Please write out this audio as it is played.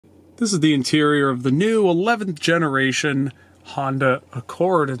This is the interior of the new 11th generation Honda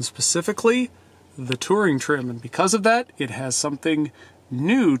Accord, and specifically the Touring trim. And because of that, it has something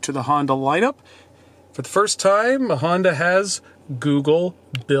new to the Honda lineup. For the first time, Honda has Google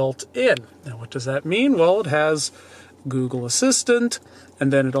built in. Now, what does that mean? Well, it has Google Assistant,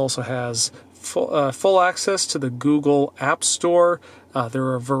 and then it also has full access to the Google App Store. There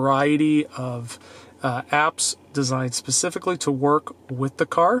are a variety of apps designed specifically to work with the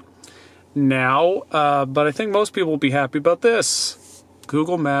car. Now, but I think most people will be happy about this.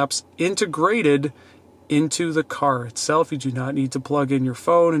 Google Maps integrated into the car itself. You do not need to plug in your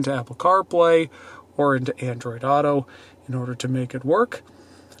phone into Apple CarPlay or into Android Auto in order to make it work.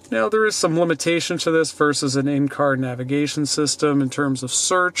 Now, there is some limitation to this versus an in-car navigation system in terms of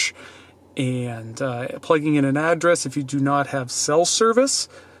search and plugging in an address if you do not have cell service.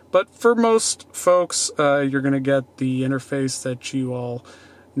 But for most folks, you're going to get the interface that you all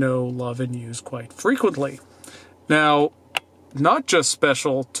know, love, and use quite frequently. Now, not just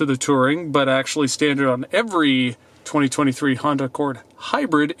special to the Touring, but actually standard on every 2023 Honda Accord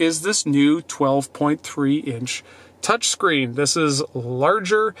Hybrid is this new 12.3-inch touchscreen. This is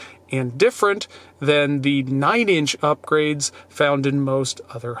larger and different than the 9-inch upgrades found in most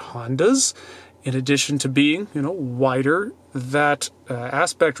other Hondas. In addition to being, wider, that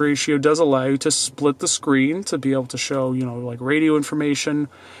aspect ratio does allow you to split the screen to be able to show, like radio information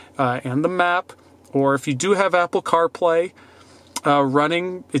and the map. Or if you do have Apple CarPlay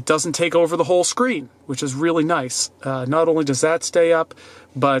running, it doesn't take over the whole screen, which is really nice. Not only does that stay up,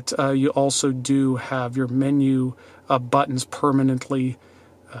 but you also do have your menu buttons permanently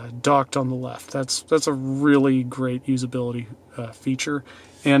docked on the left. That's a really great usability feature.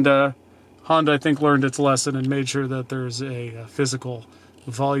 And Honda, I think, learned its lesson and made sure that there's a physical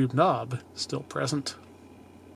volume knob still present.